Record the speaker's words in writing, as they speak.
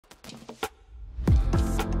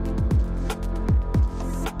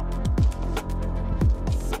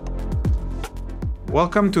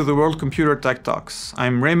Welcome to the World Computer Tech Talks.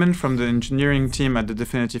 I'm Raymond from the engineering team at the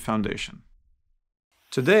DFINITY Foundation.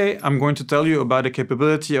 Today, I'm going to tell you about a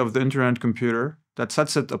capability of the Internet computer that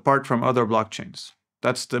sets it apart from other blockchains.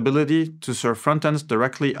 That's the ability to serve frontends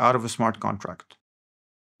directly out of a smart contract.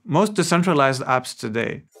 Most decentralized apps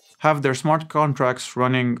today have their smart contracts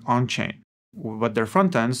running on-chain, but their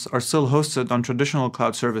frontends are still hosted on traditional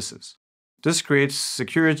cloud services. This creates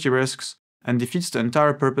security risks and defeats the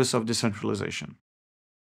entire purpose of decentralization.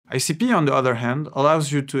 ICP, on the other hand,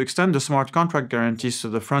 allows you to extend the smart contract guarantees to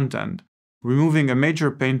the front end, removing a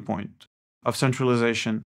major pain point of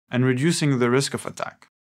centralization and reducing the risk of attack.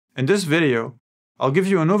 In this video, I'll give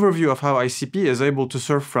you an overview of how ICP is able to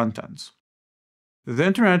serve frontends. The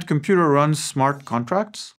Internet computer runs smart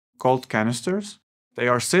contracts, called canisters. They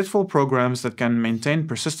are stateful programs that can maintain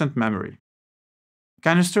persistent memory.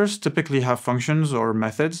 Canisters typically have functions or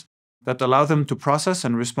methods that allow them to process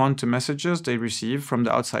and respond to messages they receive from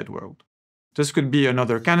the outside world. This could be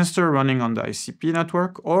another canister running on the ICP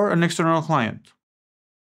network or an external client.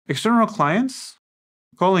 External clients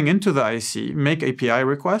calling into the IC make API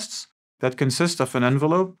requests that consist of an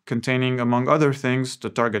envelope containing, among other things, the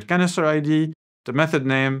target canister ID, the method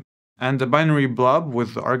name, and a binary blob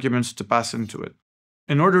with the arguments to pass into it.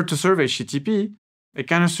 In order to serve HTTP, a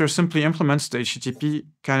canister simply implements the HTTP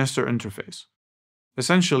canister interface.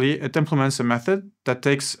 Essentially, it implements a method that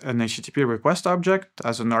takes an HTTP request object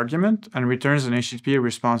as an argument and returns an HTTP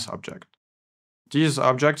response object. These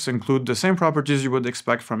objects include the same properties you would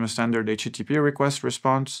expect from a standard HTTP request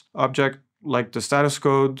response object, like the status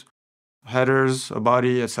code, headers, a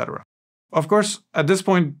body, etc. Of course, at this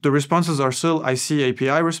point, the responses are still IC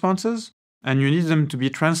API responses, and you need them to be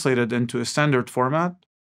translated into a standard format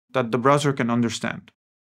that the browser can understand.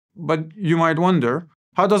 But you might wonder,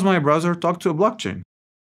 how does my browser talk to a blockchain?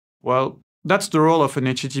 Well, that's the role of an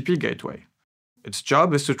HTTP gateway. Its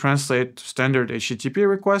job is to translate standard HTTP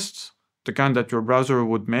requests, the kind that your browser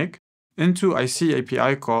would make, into IC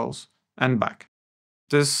API calls and back.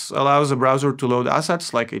 This allows a browser to load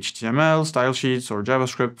assets like HTML, style sheets, or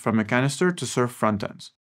JavaScript from a canister to serve frontends.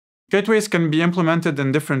 Gateways can be implemented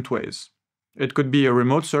in different ways. It could be a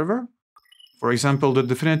remote server. For example, the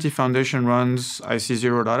DFINITY Foundation runs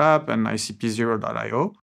IC0.app and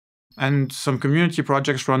ICP0.io, and some community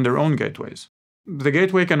projects run their own gateways. The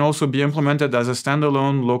gateway can also be implemented as a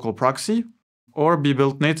standalone local proxy or be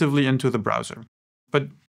built natively into the browser. But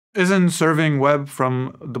isn't serving web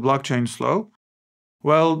from the blockchain slow?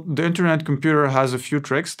 Well, the Internet computer has a few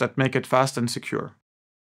tricks that make it fast and secure.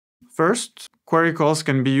 First, query calls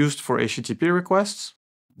can be used for HTTP requests.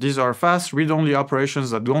 These are fast, read-only operations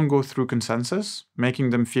that don't go through consensus, making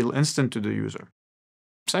them feel instant to the user.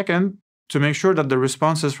 Second, to make sure that the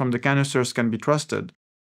responses from the canisters can be trusted,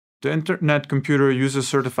 the Internet computer uses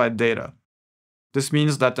certified data. This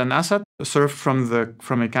means that an asset served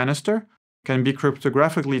from a canister can be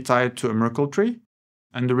cryptographically tied to a Merkle tree,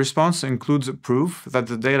 and the response includes a proof that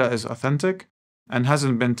the data is authentic and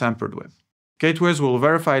hasn't been tampered with. Gateways will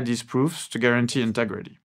verify these proofs to guarantee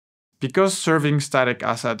integrity. Because serving static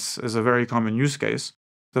assets is a very common use case,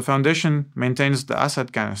 the Foundation maintains the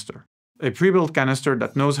Asset Canister, a pre-built canister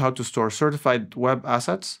that knows how to store certified web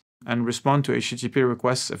assets and respond to HTTP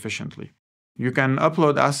requests efficiently. You can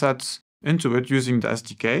upload assets into it using the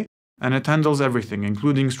SDK, and it handles everything,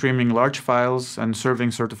 including streaming large files and serving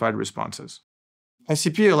certified responses.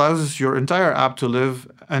 ICP allows your entire app to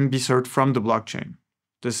live and be served from the blockchain.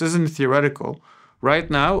 This isn't theoretical. Right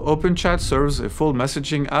now, OpenChat serves a full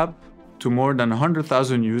messaging app to more than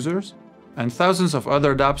 100,000 users, and thousands of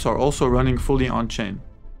other dApps are also running fully on-chain.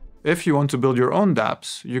 If you want to build your own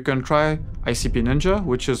dApps, you can try ICP Ninja,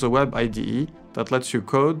 which is a web IDE that lets you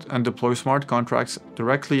code and deploy smart contracts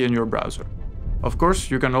directly in your browser. Of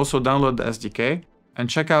course, you can also download the SDK and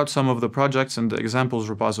check out some of the projects in the examples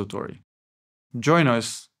repository. Join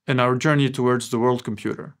us in our journey towards the world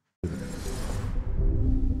computer.